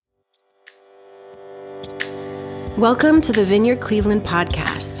Welcome to the Vineyard Cleveland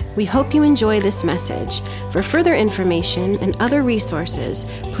podcast. We hope you enjoy this message. For further information and other resources,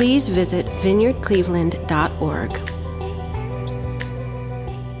 please visit vineyardcleveland.org.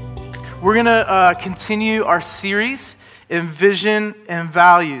 We're going to continue our series in vision and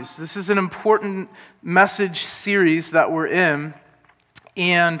values. This is an important message series that we're in,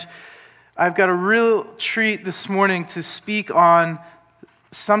 and I've got a real treat this morning to speak on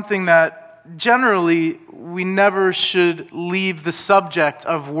something that generally we never should leave the subject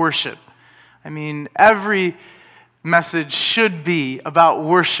of worship. I mean, every message should be about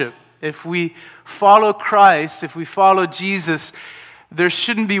worship. If we follow Christ, if we follow Jesus, there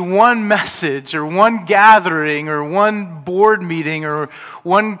shouldn't be one message or one gathering or one board meeting or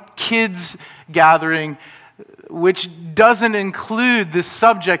one kids gathering which doesn't include the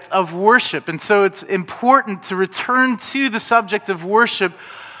subject of worship. And so it's important to return to the subject of worship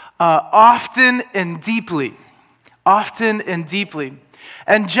often and deeply. Often and deeply.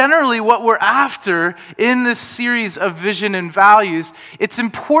 And generally what we're after in this series of vision and values, it's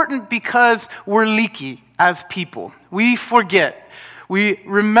important because we're leaky as people. We forget. We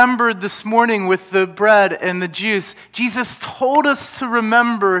remembered this morning with the bread and the juice. Jesus told us to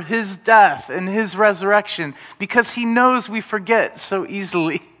remember his death and his resurrection because he knows we forget so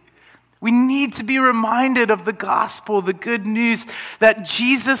easily. We need to be reminded of the gospel, the good news that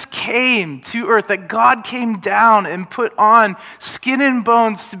Jesus came to earth, that God came down and put on skin and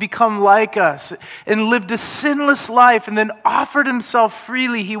bones to become like us and lived a sinless life and then offered himself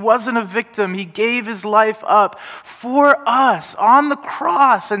freely. He wasn't a victim. He gave his life up for us on the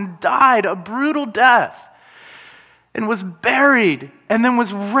cross and died a brutal death and was buried and then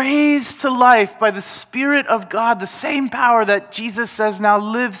was raised to life by the Spirit of God, the same power that Jesus says now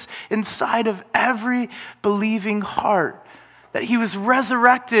lives inside of every believing heart. That he was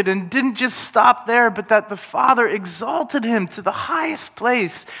resurrected and didn't just stop there, but that the Father exalted him to the highest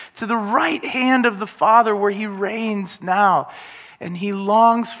place, to the right hand of the Father where he reigns now. And he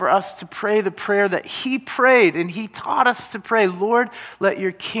longs for us to pray the prayer that he prayed and he taught us to pray. Lord, let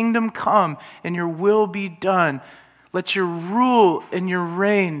your kingdom come and your will be done. Let your rule and your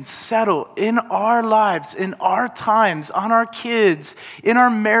reign settle in our lives, in our times, on our kids, in our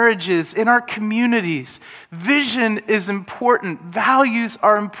marriages, in our communities. Vision is important. Values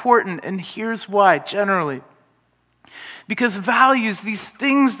are important. And here's why, generally. Because values, these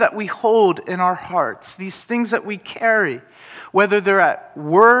things that we hold in our hearts, these things that we carry, whether they're at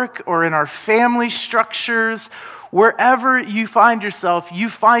work or in our family structures, wherever you find yourself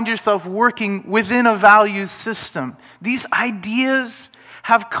working within a values system. These ideas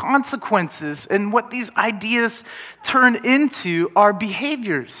have consequences, and what these ideas turn into are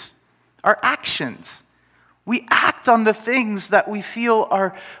behaviors, are actions. We act on the things that we feel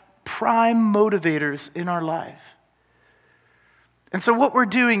are prime motivators in our life. And so what we're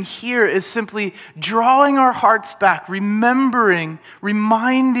doing here is simply drawing our hearts back, reminding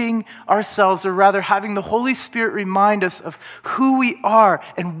ourselves, or rather having the Holy Spirit remind us of who we are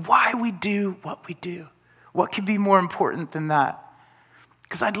and why we do what we do. What could be more important than that?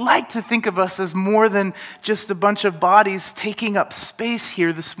 Because I'd like to think of us as more than just a bunch of bodies taking up space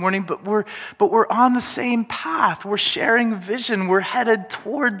here this morning, but we're on the same path. We're sharing vision. We're headed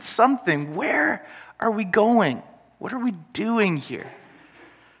towards something. Where are we going? What are we doing here?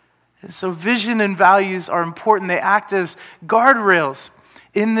 And so vision and values are important. They act as guardrails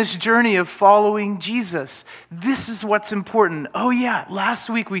in this journey of following Jesus. This is what's important. Oh yeah, last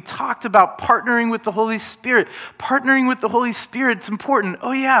week we talked about partnering with the Holy Spirit. Partnering with the Holy Spirit, it's important.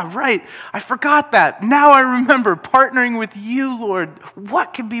 Oh yeah, right. I forgot that. Now I remember partnering with you, Lord.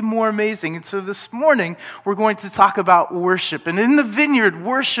 What could be more amazing? And so this morning we're going to talk about worship. And in the Vineyard,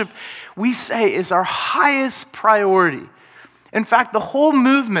 worship, we say, is our highest priority. In fact, the whole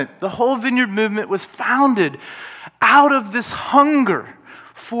Vineyard movement was founded out of this hunger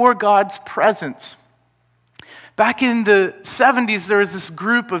for God's presence. Back in the 70s, there was this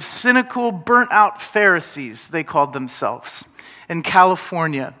group of cynical, burnt-out Pharisees, they called themselves, in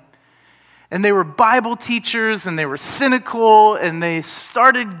California. And they were Bible teachers, and they were cynical, and they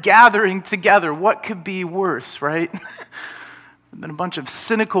started gathering together. What could be worse, right? than a bunch of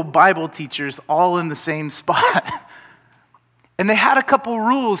cynical Bible teachers all in the same spot. And they had a couple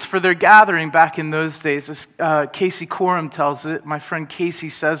rules for their gathering back in those days. As Casey Coram tells it, my friend Casey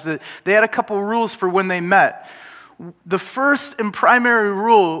says that they had a couple rules for when they met. The first and primary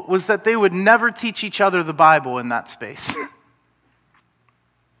rule was that they would never teach each other the Bible in that space.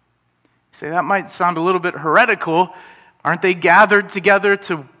 Say, that might sound a little bit heretical. Aren't they gathered together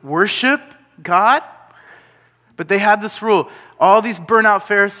to worship God? But they had this rule. All these burnout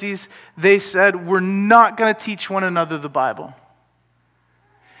Pharisees, they said, we're not going to teach one another the Bible.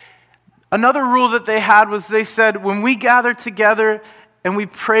 Another rule that they had was they said, when we gather together and we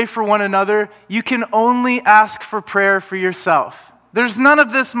pray for one another, you can only ask for prayer for yourself. There's none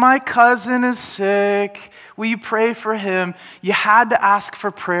of this, my cousin is sick, will you pray for him? You had to ask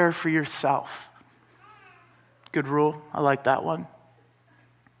for prayer for yourself. Good rule. I like that one.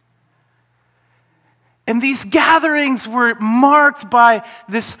 And these gatherings were marked by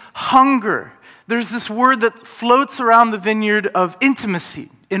this hunger. There's this word that floats around the vineyard of intimacy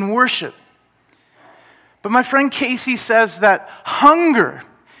in worship. But my friend Casey says that hunger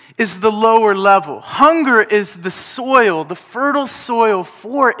is the lower level. Hunger is the soil, the fertile soil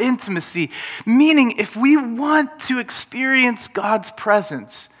for intimacy. Meaning, if we want to experience God's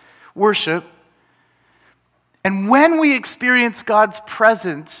presence, worship, and when we experience God's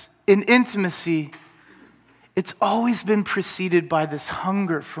presence in intimacy, it's always been preceded by this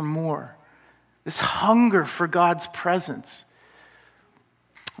hunger for more, this hunger for God's presence.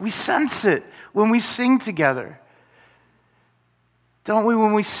 We sense it when we sing together. Don't we?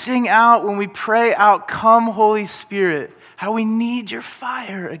 When we sing out, when we pray out, come Holy Spirit, how we need your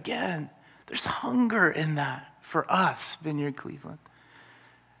fire again. There's hunger in that for us, Vineyard Cleveland.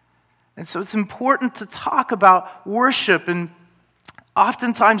 And so it's important to talk about worship, and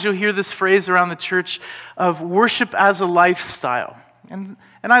oftentimes you'll hear this phrase around the church of worship as a lifestyle. And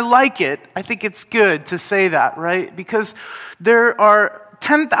I like it. I think it's good to say that, right? Because there are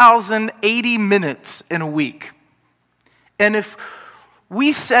 10,080 minutes in a week. And if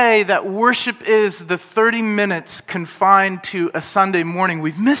we say that worship is the 30 minutes confined to a Sunday morning,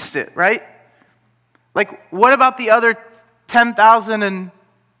 we've missed it, right? Like, what about the other 10,050?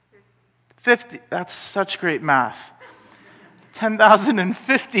 That's such great math.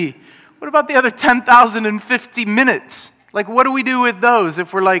 10,050. What about the other 10,050 minutes? Like, what do we do with those?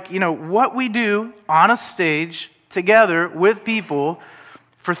 If we're like, what we do on a stage together with people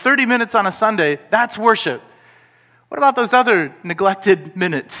for 30 minutes on a Sunday, that's worship. What about those other neglected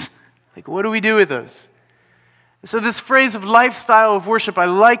minutes? Like, what do we do with those? So this phrase of lifestyle of worship, I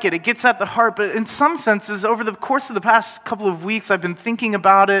like it. It gets at the heart, but in some senses, over the course of the past couple of weeks, I've been thinking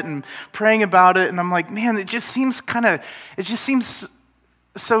about it and praying about it, and I'm like, man, it just seems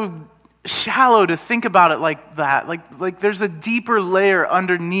so shallow to think about it like that. Like there's a deeper layer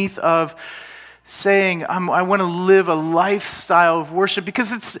underneath of saying, I want to live a lifestyle of worship,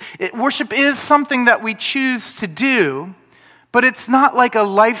 because worship is something that we choose to do, but it's not like a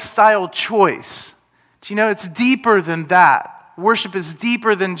lifestyle choice. Do you know, it's deeper than that. Worship is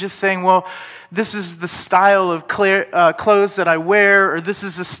deeper than just saying, well, this is the style of clothes that I wear, or this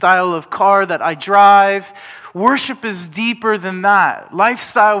is the style of car that I drive. Worship is deeper than that.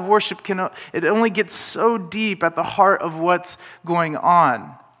 Lifestyle of worship, it only gets so deep at the heart of what's going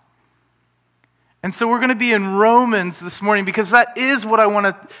on. And so we're going to be in Romans this morning, because that is what I want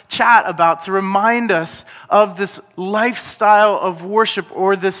to chat about, to remind us of this lifestyle of worship,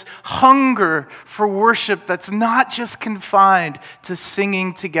 or this hunger for worship that's not just confined to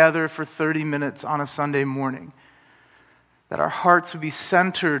singing together for 30 minutes on a Sunday morning. That our hearts would be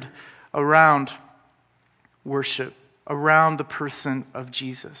centered around worship, around the person of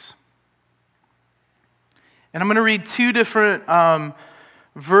Jesus. And I'm going to read two different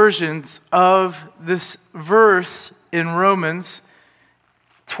versions of this verse in Romans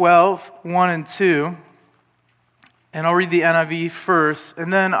 12, 1 and 2. And I'll read the NIV first,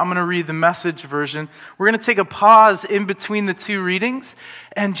 and then I'm going to read the Message version. We're going to take a pause in between the two readings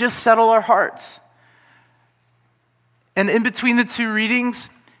and just settle our hearts. And in between the two readings,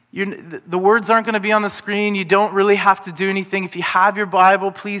 the words aren't going to be on the screen. You don't really have to do anything. If you have your Bible,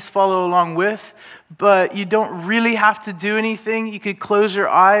 please follow along with. But you don't really have to do anything. You could close your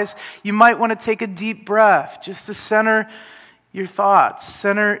eyes. You might want to take a deep breath just to center your thoughts,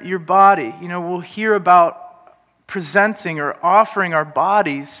 center your body. We'll hear about presenting or offering our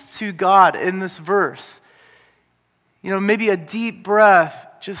bodies to God in this verse. Maybe a deep breath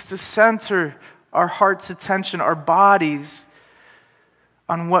just to center our heart's attention, our bodies,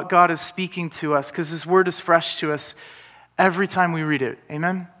 on what God is speaking to us, because His Word is fresh to us every time we read it.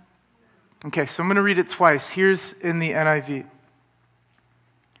 Amen? Okay, so I'm going to read it twice. Here's in the NIV.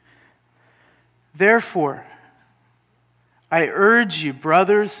 Therefore, I urge you,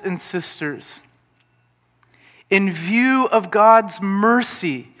 brothers and sisters, in view of God's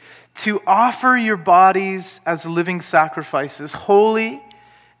mercy, to offer your bodies as living sacrifices, holy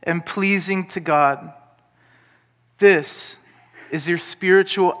and pleasing to God. This is your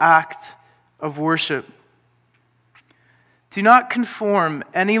spiritual act of worship. Do not conform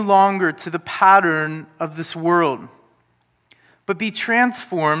any longer to the pattern of this world, but be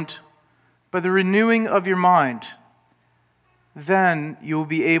transformed by the renewing of your mind. Then you will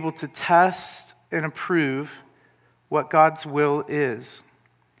be able to test and approve what God's will is,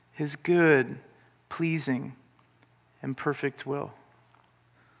 His good, pleasing, and perfect will.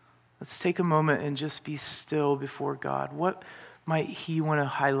 Let's take a moment and just be still before God. What might He want to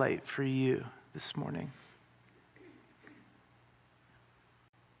highlight for you this morning?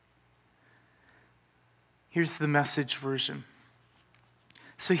 Here's the Message version.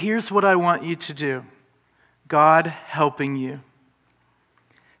 So here's what I want you to do. God helping you.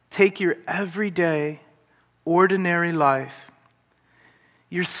 Take your everyday, ordinary life.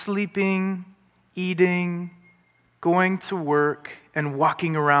 You're sleeping, eating, going to work, and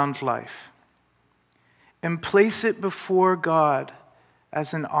walking around life. And place it before God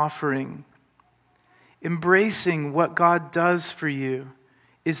as an offering. Embracing what God does for you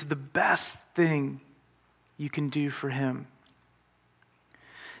is the best thing you can do for Him.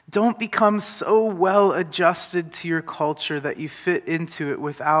 Don't become so well adjusted to your culture that you fit into it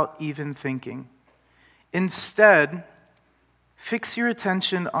without even thinking. Instead, fix your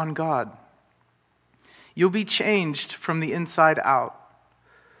attention on God. You'll be changed from the inside out.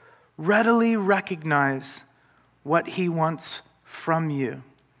 Readily recognize what He wants from you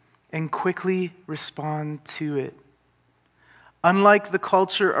and quickly respond to it. Unlike the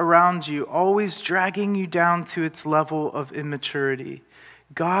culture around you, always dragging you down to its level of immaturity,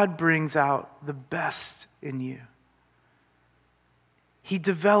 God brings out the best in you. He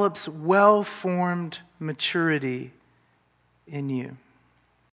develops well-formed maturity in you.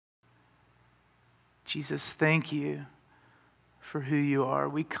 Jesus, thank you for who you are.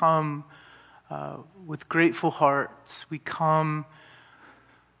 We come with grateful hearts. We come,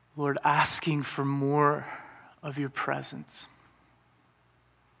 Lord, asking for more of your presence.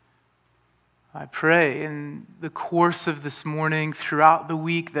 I pray in the course of this morning, throughout the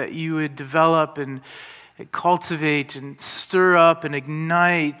week, that you would develop and cultivate and stir up and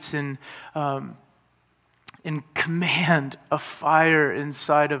ignite and command a fire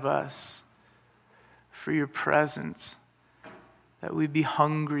inside of us for your presence. That we'd be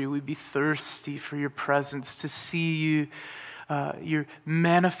hungry, we'd be thirsty for your presence, to see you, your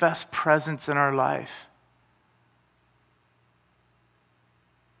manifest presence in our life.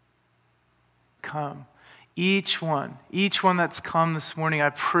 Come. Each one that's come this morning,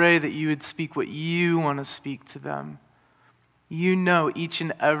 I pray that you would speak what you want to speak to them. You know each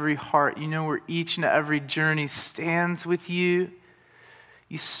and every heart. You know where each and every journey stands with you.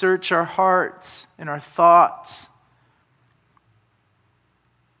 You search our hearts and our thoughts.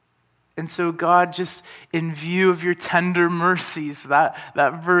 And so, God, just in view of your tender mercies, that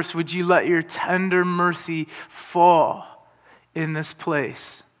verse, would you let your tender mercy fall in this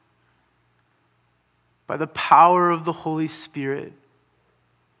place? By the power of the Holy Spirit,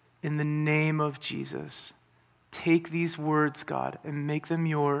 in the name of Jesus, take these words, God, and make them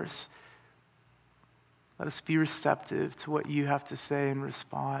yours. Let us be receptive to what you have to say and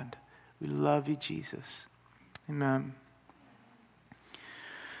respond. We love you, Jesus. Amen.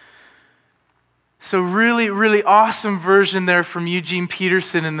 So really, really awesome version there from Eugene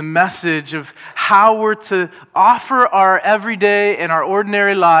Peterson in the Message of how we're to offer our everyday and our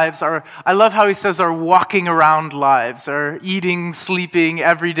ordinary lives. I love how he says our walking around lives, our eating, sleeping,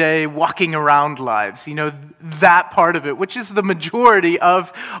 everyday, walking around lives. You know, that part of it, which is the majority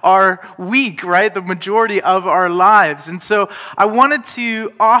of our week, right? The majority of our lives. And so I wanted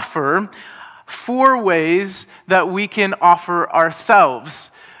to offer 4 ways that we can offer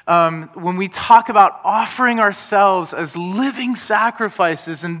ourselves. When we talk about offering ourselves as living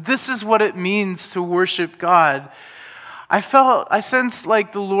sacrifices, and this is what it means to worship God, I sensed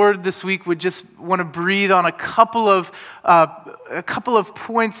like the Lord this week would just want to breathe on a couple of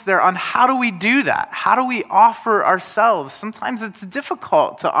points there on how do we do that? How do we offer ourselves? Sometimes it's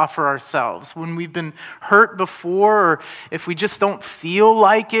difficult to offer ourselves when we've been hurt before, or if we just don't feel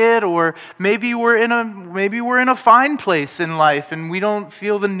like it, or maybe we're in a fine place in life and we don't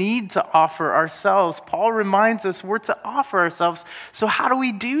feel the need to offer ourselves. Paul reminds us we're to offer ourselves. So how do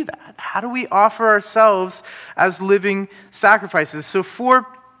we do that? How do we offer ourselves as living sacrifices? So four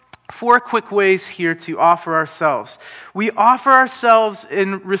quick ways here to offer ourselves. We offer ourselves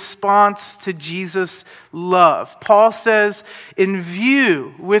in response to Jesus' love. Paul says, in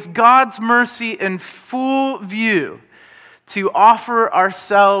view, with God's mercy in full view, to offer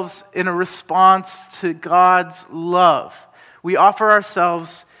ourselves in a response to God's love. We offer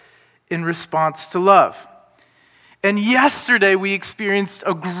ourselves in response to love. And yesterday we experienced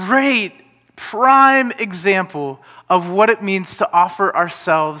a great prime example of what it means to offer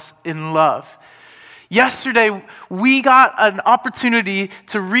ourselves in love. Yesterday, we got an opportunity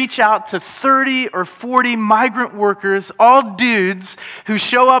to reach out to 30 or 40 migrant workers, all dudes, who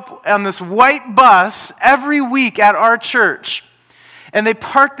show up on this white bus every week at our church. And they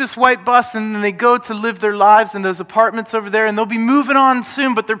park this white bus and then they go to live their lives in those apartments over there, and they'll be moving on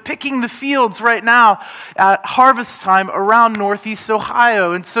soon, but they're picking the fields right now at harvest time around Northeast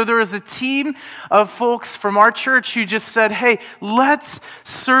Ohio. And so there was a team of folks from our church who just said, hey, let's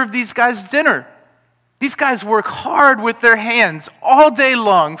serve these guys dinner. These guys work hard with their hands all day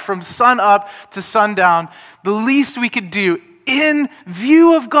long from sun up to sundown. The least we could do in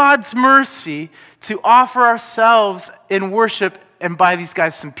view of God's mercy to offer ourselves in worship and buy these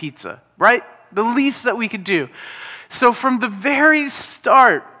guys some pizza, right? The least that we could do. So from the very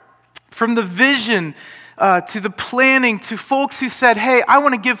start, from the vision to the planning, to folks who said, hey, I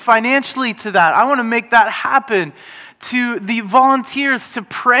want to give financially to that, I want to make that happen, to the volunteers, to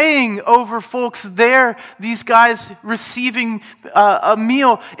praying over folks there, these guys receiving a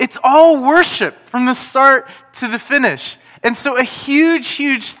meal, it's all worship from the start to the finish. And so a huge,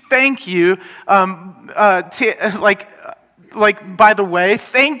 huge thank you by the way,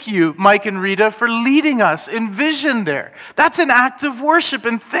 thank you, Mike and Rita, for leading us in vision there. That's an act of worship.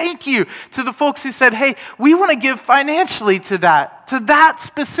 And thank you to the folks who said, hey, we want to give financially to that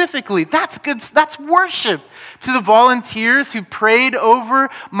specifically. That's good. That's worship. To the volunteers who prayed over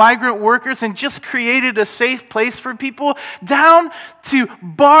migrant workers and just created a safe place for people, down to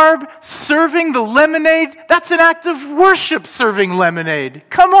Barb serving the lemonade. That's an act of worship, serving lemonade.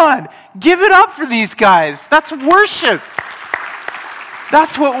 Come on, give it up for these guys. That's worship.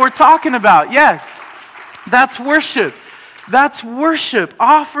 That's what we're talking about. Yeah, that's worship. That's worship.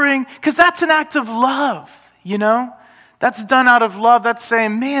 Offering, because that's an act of love, you know? That's done out of love. That's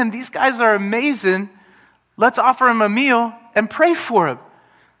saying, man, these guys are amazing. Let's offer them a meal and pray for them.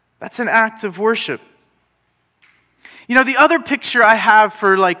 That's an act of worship. You know, the other picture I have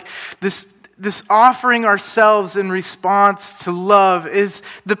for like this offering ourselves in response to love is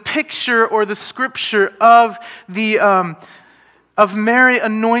the picture or the scripture of of Mary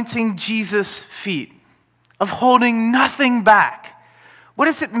anointing Jesus' feet, of holding nothing back. What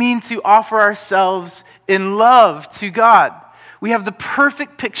does it mean to offer ourselves in love to God? We have the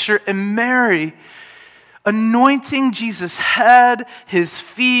perfect picture in Mary anointing Jesus' head, his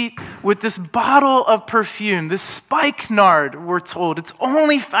feet, with this bottle of perfume, this spikenard, we're told. It's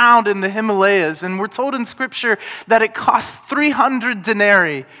only found in the Himalayas, and we're told in Scripture that it costs 300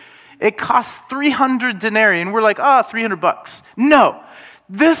 denarii. It costs 300 denarii, and we're like, $300. No,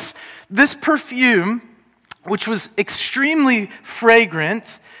 this perfume, which was extremely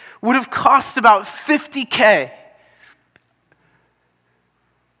fragrant, would have cost about $50,000.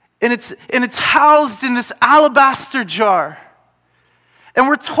 And it's housed in this alabaster jar. And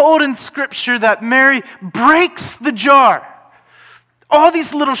we're told in Scripture that Mary breaks the jar. All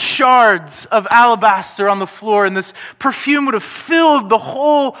these little shards of alabaster on the floor, and this perfume would have filled the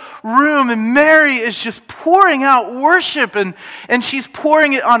whole room. And Mary is just pouring out worship, and she's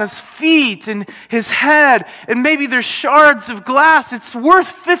pouring it on his feet and his head, and maybe there's shards of glass. It's worth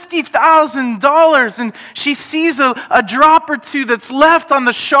 $50,000, and she sees a drop or two that's left on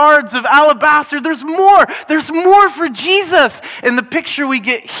the shards of alabaster. There's more for Jesus. And the picture we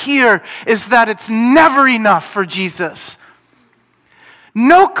get here is that it's never enough for Jesus.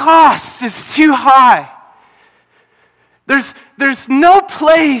 No cost is too high. There's no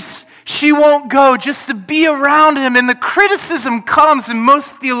place she won't go just to be around him. And the criticism comes, and most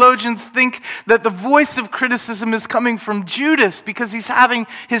theologians think that the voice of criticism is coming from Judas because he's having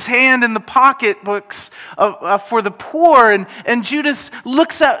his hand in the pocketbooks for the poor. And Judas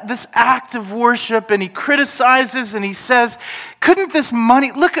looks at this act of worship and he criticizes and he says, couldn't this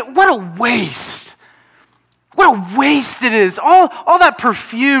money, look at what a waste. What a waste it is. All that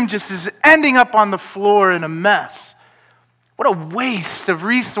perfume just is ending up on the floor in a mess. What a waste of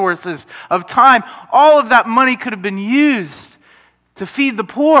resources, of time. All of that money could have been used to feed the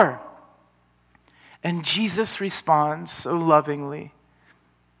poor. And Jesus responds so lovingly.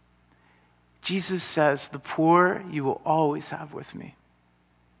 Jesus says, the poor you will always have with me.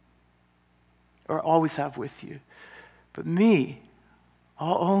 Or always have with you. But me,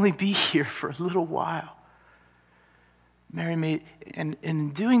 I'll only be here for a little while. Mary made, and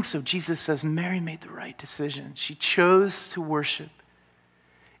in doing so, Jesus says, Mary made the right decision. She chose to worship.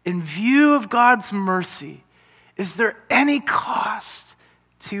 In view of God's mercy, is there any cost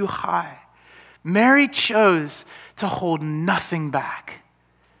too high? Mary chose to hold nothing back.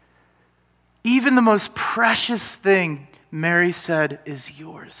 Even the most precious thing, Mary said, is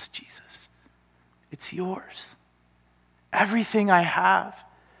yours, Jesus. It's yours. Everything I have,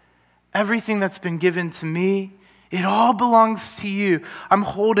 everything that's been given to me, it all belongs to you. I'm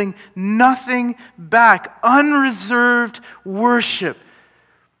holding nothing back. Unreserved worship.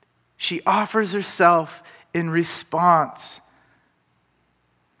 She offers herself in response.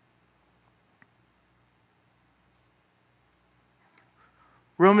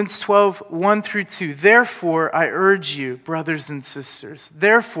 Romans 12, 1 through 2. Therefore, I urge you, brothers and sisters.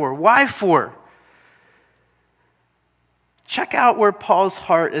 Therefore, why for? Check out where Paul's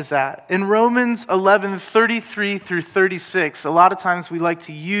heart is at. In Romans 11, 33 through 36, a lot of times we like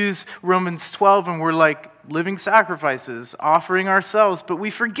to use Romans 12 and we're like living sacrifices, offering ourselves, but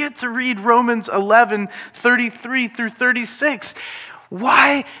we forget to read Romans 11, 33 through 36.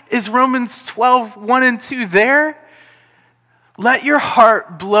 Why is Romans 12, 1 and 2 there? Let your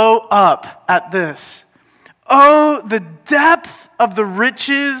heart blow up at this. Oh, the depth of the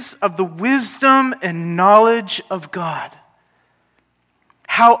riches of the wisdom and knowledge of God.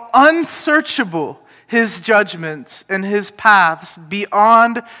 How unsearchable his judgments and his paths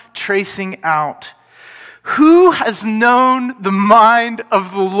beyond tracing out. Who has known the mind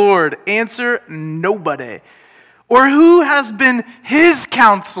of the Lord? Answer, nobody. Or who has been his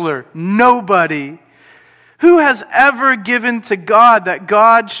counselor? Nobody. Who has ever given to God that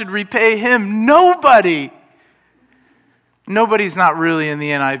God should repay him? Nobody. Nobody's not really in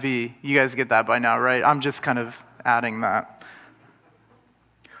the NIV. You guys get that by now, right? I'm just kind of adding that.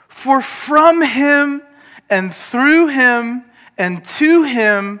 For from him and through him and to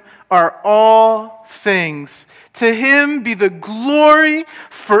him are all things. To him be the glory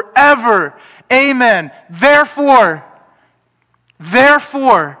forever. Amen. Therefore,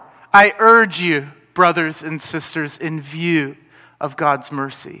 I urge you, brothers and sisters, in view of God's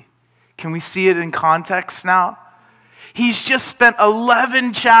mercy. Can we see it in context now? He's just spent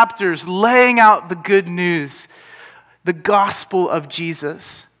 11 chapters laying out the good news, the gospel of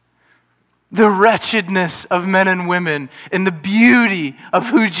Jesus. The wretchedness of men and women and the beauty of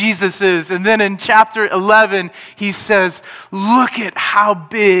who Jesus is. And then in chapter 11, he says, look at how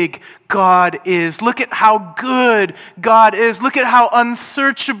big God is. Look at how good God is. Look at how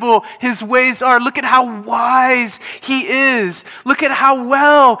unsearchable his ways are. Look at how wise he is. Look at how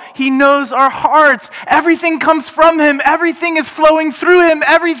well he knows our hearts. Everything comes from him. Everything is flowing through him.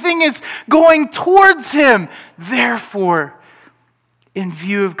 Everything is going towards him. Therefore, in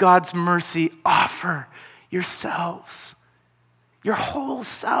view of God's mercy, offer yourselves, your whole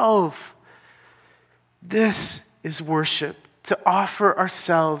self. This is worship, to offer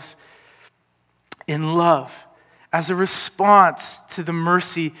ourselves in love as a response to the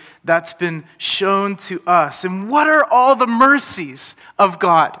mercy that's been shown to us. And what are all the mercies of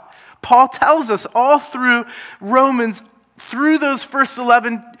God? Paul tells us all through Romans, through those first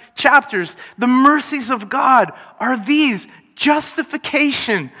 11 chapters, the mercies of God are these: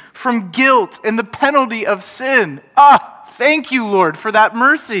 justification from guilt and the penalty of sin. Thank you, Lord, for that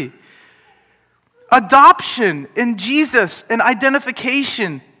mercy. Adoption in Jesus and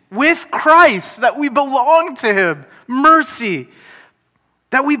identification with Christ, that we belong to him. Mercy.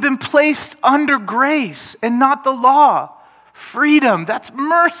 That we've been placed under grace and not the law. Freedom, that's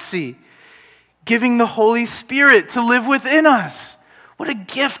mercy. Giving the Holy Spirit to live within us. What a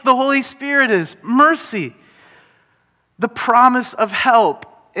gift the Holy Spirit is. Mercy. The promise of help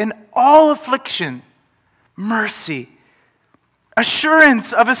in all affliction, mercy.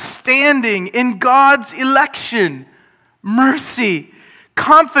 Assurance of a standing in God's election, mercy.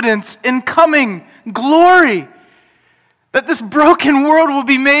 Confidence in coming glory, that this broken world will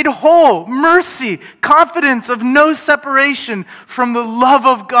be made whole, mercy. Confidence of no separation from the love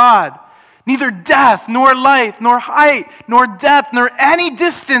of God. Neither death, nor life, nor height, nor depth, nor any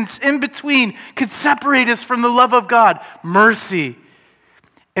distance in between could separate us from the love of God. Mercy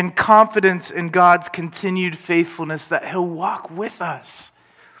and confidence in God's continued faithfulness, that he'll walk with us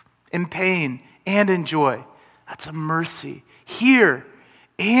in pain and in joy. That's a mercy. Here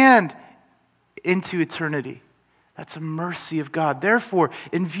and into eternity. That's a mercy of God. Therefore,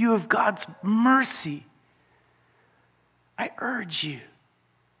 in view of God's mercy, I urge you.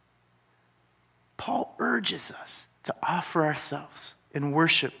 Paul urges us to offer ourselves in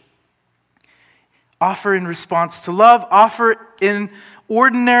worship. Offer in response to love. Offer in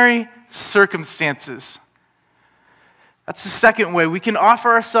ordinary circumstances. That's the second way. We can offer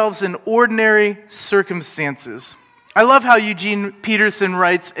ourselves in ordinary circumstances. I love how Eugene Peterson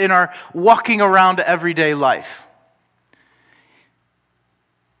writes in our Walking Around Everyday Life.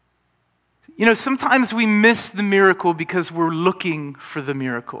 You know, sometimes we miss the miracle because we're looking for the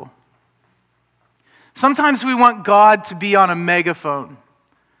miracle. Sometimes we want God to be on a megaphone,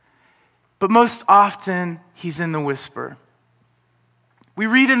 but most often he's in the whisper. We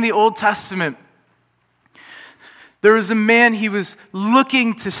read in the Old Testament, there was a man, he was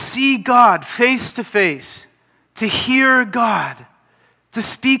looking to see God face to face, to hear God, to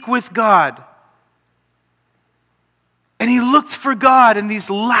speak with God. And he looked for God in these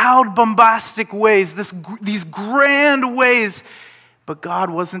loud, bombastic ways, these grand ways, but God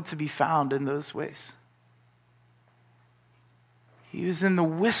wasn't to be found in those ways. He was in the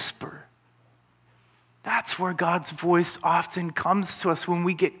whisper. That's where God's voice often comes to us when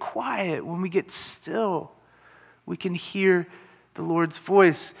we get quiet, when we get still. We can hear the Lord's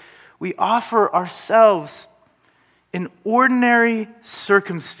voice. We offer ourselves in ordinary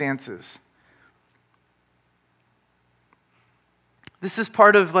circumstances. This is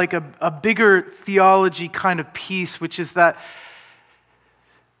part of like a bigger theology kind of piece, which is that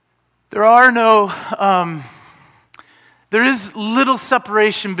there is little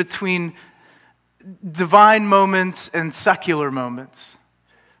separation between divine moments and secular moments,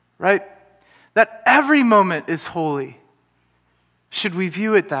 right? That every moment is holy. Should we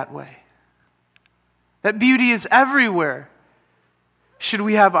view it that way? That beauty is everywhere. Should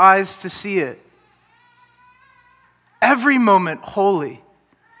we have eyes to see it? Every moment holy.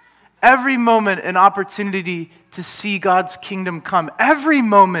 Every moment an opportunity to see God's kingdom come. Every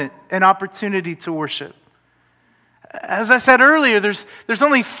moment an opportunity to worship. As I said earlier, there's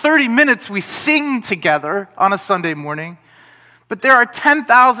only 30 minutes we sing together on a Sunday morning, but there are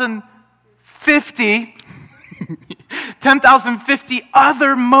 10,050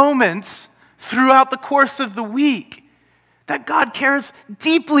 other moments throughout the course of the week that God cares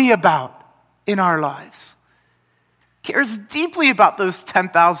deeply about in our lives. Cares deeply about those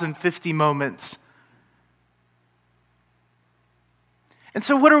 10,050 moments. And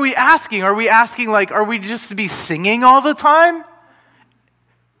so what are we asking? Are we asking are we just to be singing all the time?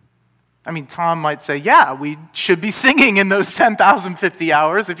 I mean, Tom might say, yeah, we should be singing in those 10,050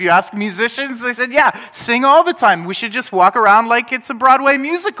 hours. If you ask musicians, they said, yeah, sing all the time. We should just walk around like it's a Broadway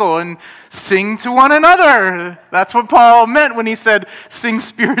musical and sing to one another. That's what Paul meant when he said, sing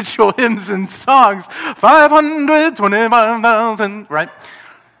spiritual hymns and songs. 525,000, right?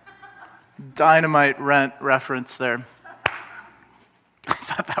 Dynamite Rent reference there. I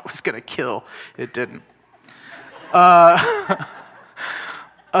thought that was going to kill. It didn't.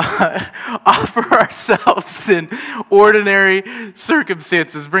 Offer ourselves in ordinary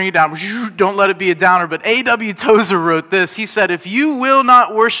circumstances. Bring it down. Don't let it be a downer. But A.W. Tozer wrote this. He said, if you will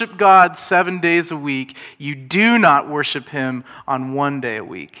not worship God 7 days a week, you do not worship Him on 1 day a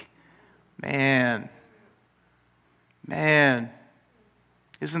week. Man.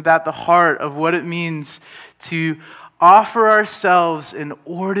 Isn't that the heart of what it means to offer ourselves in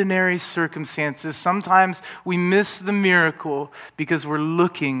ordinary circumstances? Sometimes we miss the miracle because we're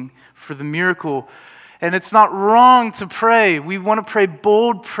looking for the miracle. And it's not wrong to pray. We want to pray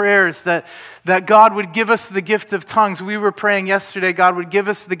bold prayers that God would give us the gift of tongues. We were praying yesterday, God would give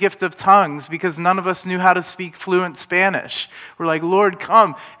us the gift of tongues because none of us knew how to speak fluent Spanish. We're like, Lord,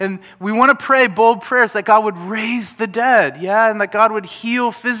 come. And we want to pray bold prayers that God would raise the dead, and that God would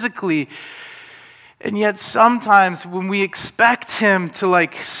heal physically. And yet sometimes when we expect Him to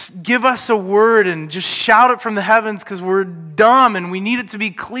give us a word and just shout it from the heavens because we're dumb and we need it to be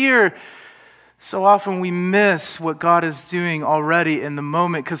clear, so often we miss what God is doing already in the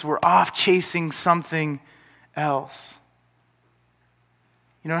moment because we're off chasing something else.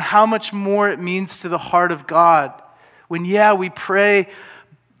 You know how much more it means to the heart of God when, we pray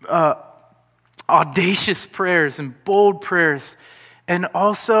audacious prayers and bold prayers, and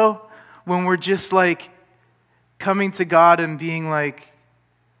also when we're just coming to God and being like,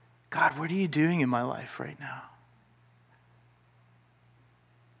 God, what are you doing in my life right now?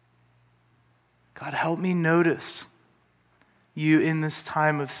 God, help me notice you in this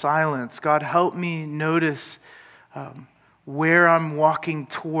time of silence. God, help me notice where I'm walking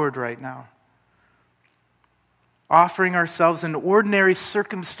toward right now. Offering ourselves in ordinary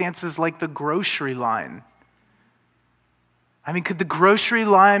circumstances like the grocery line. I mean, could the grocery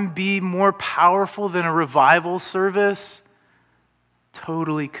line be more powerful than a revival service?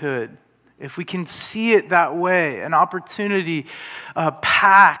 Totally could. If we can see it that way, an opportunity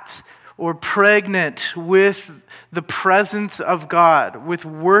packed or pregnant with the presence of God, with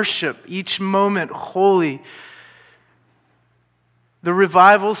worship, each moment holy. The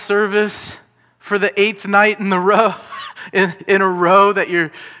revival service for the 8th night in a row that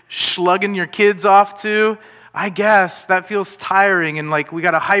you're slugging your kids off to, I guess that feels tiring and we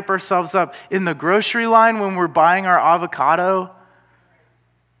got to hype ourselves up. In the grocery line when we're buying our avocado,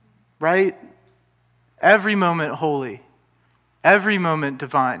 right? Every moment holy, every moment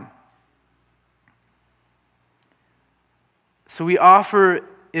divine. So we offer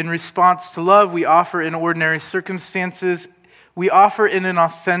in response to love, we offer in ordinary circumstances, we offer in an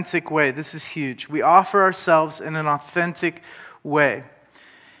authentic way. This is huge. We offer ourselves in an authentic way.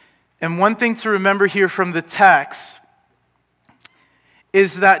 And one thing to remember here from the text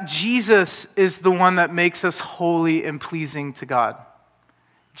is that Jesus is the one that makes us holy and pleasing to God.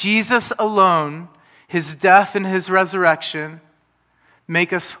 Jesus alone, his death and his resurrection,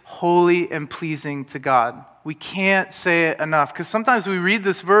 make us holy and pleasing to God. We can't say it enough, because sometimes we read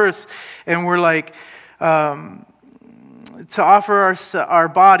this verse and we're like, to offer our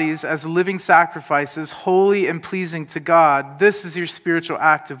bodies as living sacrifices, holy and pleasing to God. This is your spiritual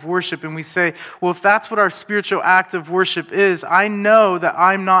act of worship. And we say, well, if that's what our spiritual act of worship is, I know that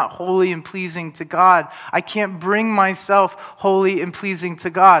I'm not holy and pleasing to God. I can't bring myself holy and pleasing to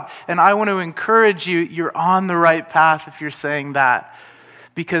God. And I want to encourage you, you're on the right path if you're saying that.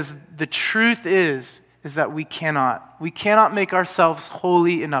 Because the truth is that we cannot make ourselves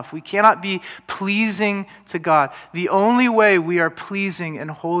holy enough. We cannot be pleasing to God. The only way we are pleasing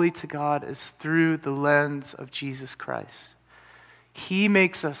and holy to God is through the lens of Jesus Christ. He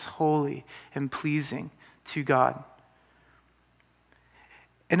makes us holy and pleasing to God.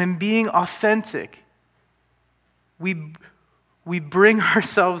 And in being authentic, we bring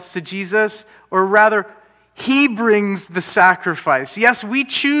ourselves to Jesus, or rather, he brings the sacrifice. Yes, we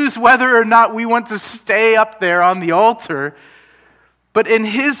choose whether or not we want to stay up there on the altar, but in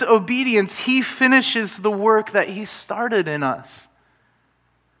his obedience, he finishes the work that he started in us.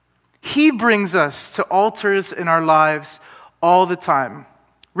 He brings us to altars in our lives all the time.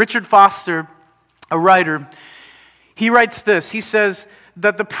 Richard Foster, a writer, he writes this. He says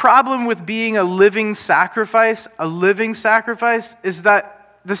that the problem with being a living sacrifice is that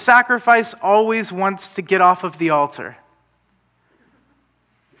the sacrifice always wants to get off of the altar.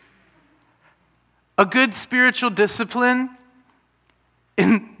 A good spiritual discipline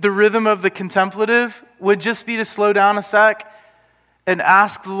in the rhythm of the contemplative would just be to slow down a sec and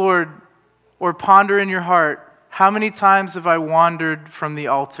ask the Lord, or ponder in your heart, how many times have I wandered from the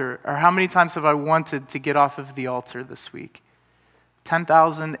altar? Or how many times have I wanted to get off of the altar this week?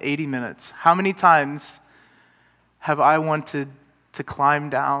 10,080 minutes. How many times have I wanted to climb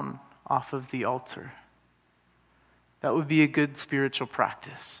down off of the altar? That would be a good spiritual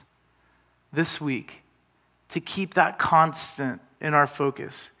practice this week, to keep that constant in our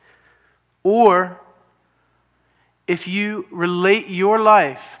focus. Or if you relate your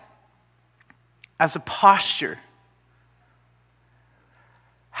life as a posture,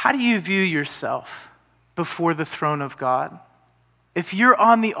 how do you view yourself before the throne of God? If you're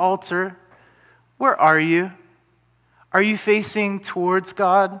on the altar, where are you? Are you facing towards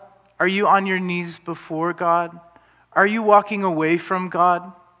God? Are you on your knees before God? Are you walking away from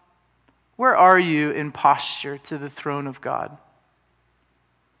God? Where are you in posture to the throne of God?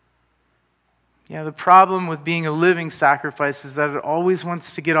 Yeah, the problem with being a living sacrifice is that it always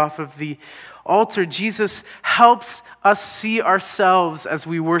wants to get off of the altar. Jesus helps us see ourselves as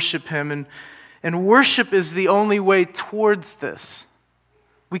we worship him, and worship is the only way towards this.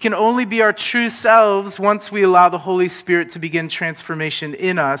 We can only be our true selves once we allow the Holy Spirit to begin transformation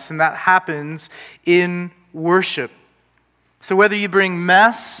in us, and that happens in worship. So whether you bring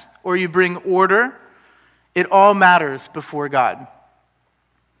mess or you bring order, it all matters before God.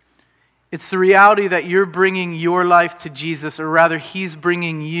 It's the reality that you're bringing your life to Jesus, or rather, he's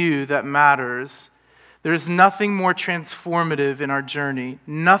bringing you, that matters. There's nothing more transformative in our journey,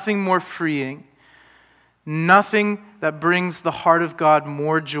 nothing more freeing, nothing that brings the heart of God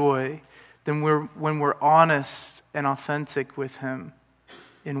more joy than when we're honest and authentic with him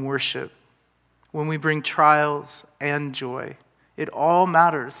in worship. When we bring trials and joy, it all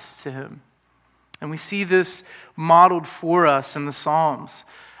matters to him. And we see this modeled for us in the Psalms.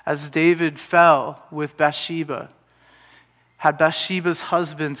 As David fell with Bathsheba, had Bathsheba's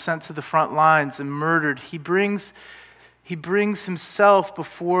husband sent to the front lines and murdered, he brings himself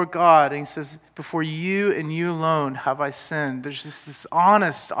before God, and he says, before you and you alone have I sinned. There's just this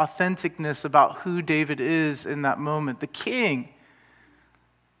honest authenticness about who David is in that moment. The king.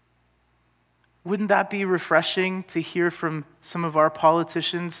 Wouldn't that be refreshing to hear from some of our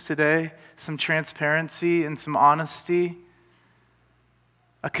politicians today? Some transparency and some honesty?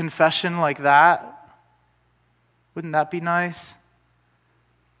 A confession like that? Wouldn't that be nice?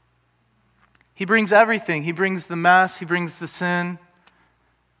 He brings everything. He brings the mess. He brings the sin.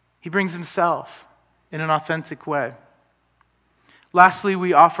 He brings himself in an authentic way. Lastly,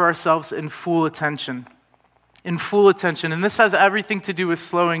 we offer ourselves in full attention. In full attention. And this has everything to do with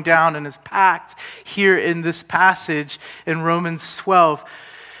slowing down and is packed here in this passage in Romans 12.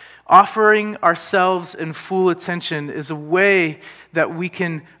 Offering ourselves in full attention is a way that we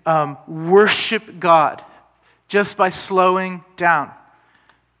can worship God just by slowing down,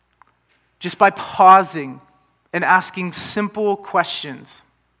 just by pausing and asking simple questions.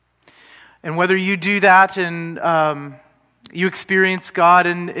 And whether you do that and you experience God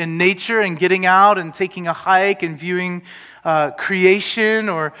in nature and getting out and taking a hike and viewing creation,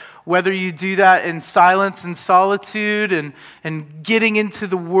 or whether you do that in silence and solitude and getting into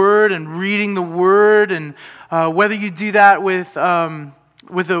the Word and reading the Word, and whether you do that with a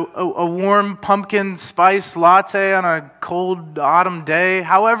warm pumpkin spice latte on a cold autumn day,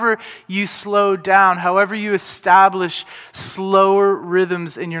 however you slow down, however you establish slower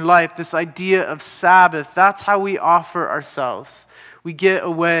rhythms in your life, this idea of Sabbath, that's how we offer ourselves. We get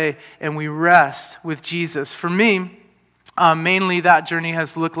away and we rest with Jesus. For me, mainly that journey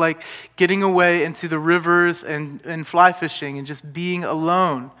has looked like getting away into the rivers and fly fishing and just being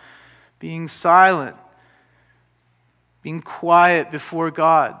alone, being silent, being quiet before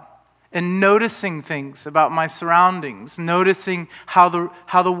God, and noticing things about my surroundings, noticing how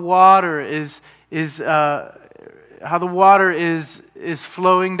the water is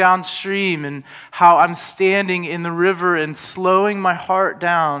flowing downstream, and how I'm standing in the river and slowing my heart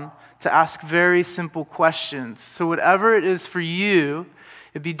down to ask very simple questions. So whatever it is for you,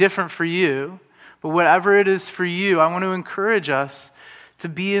 it'd be different for you, but whatever it is for you, I want to encourage us to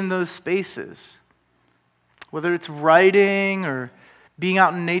be in those spaces. Whether it's writing or being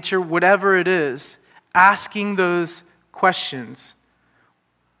out in nature, whatever it is, asking those questions,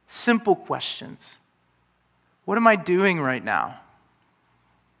 simple questions. What am I doing right now?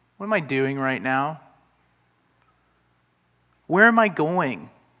 What am I doing right now? Where am I going?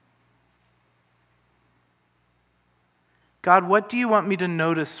 God, what do you want me to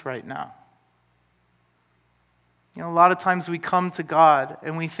notice right now? You know, a lot of times we come to God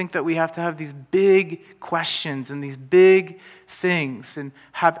and we think that we have to have these big questions and these big things and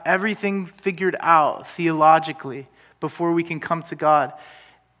have everything figured out theologically before we can come to God.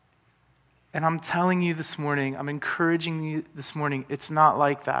 And I'm telling you this morning, I'm encouraging you this morning, it's not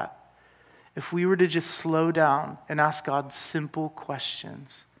like that. If we were to just slow down and ask God simple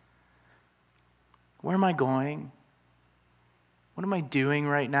questions, where am I going? What am I doing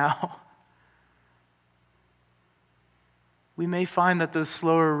right now? We may find that those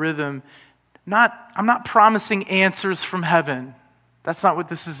slower rhythm, I'm not promising answers from heaven. That's not what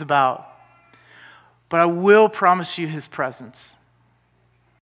this is about. But I will promise you His presence.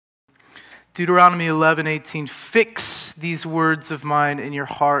 Deuteronomy 11:18, fix these words of mine in your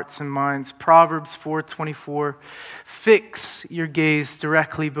hearts and minds. Proverbs 4:24, fix your gaze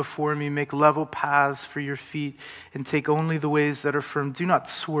directly before me, make level paths for your feet, and take only the ways that are firm. Do not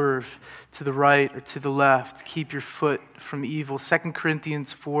swerve to the right or to the left. Keep your foot from evil. 2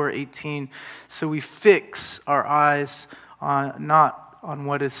 Corinthians 4:18, so we fix our eyes not on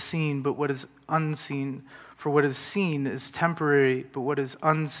what is seen, but what is unseen. For what is seen is temporary, but what is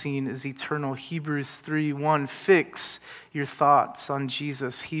unseen is eternal. Hebrews 3:1, fix your thoughts on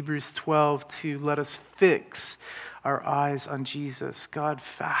Jesus. Hebrews 12:2, let us fix our eyes on Jesus. God,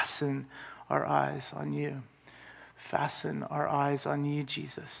 fasten our eyes on you. Fasten our eyes on you,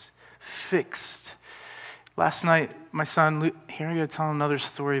 Jesus. Fixed. Last night, my son, here I go tell another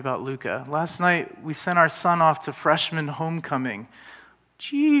story about Luca. Last night, we sent our son off to freshman homecoming.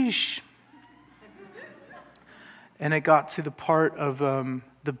 Jeesh. And it got to the part of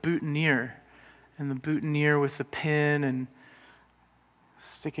the boutonniere, and the boutonniere with the pin and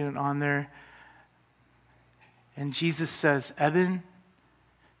sticking it on there. And Jesus says, Eben,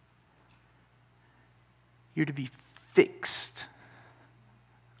 you're to be fixed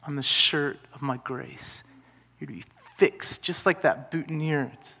on the shirt of my grace. You're to be fixed, just like that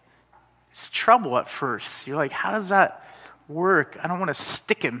boutonniere. It's trouble at first. You're like, how does that work? I don't want to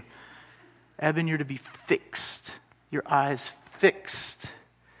stick him. Eben, you're to be fixed. Your eyes fixed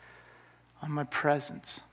on my presence.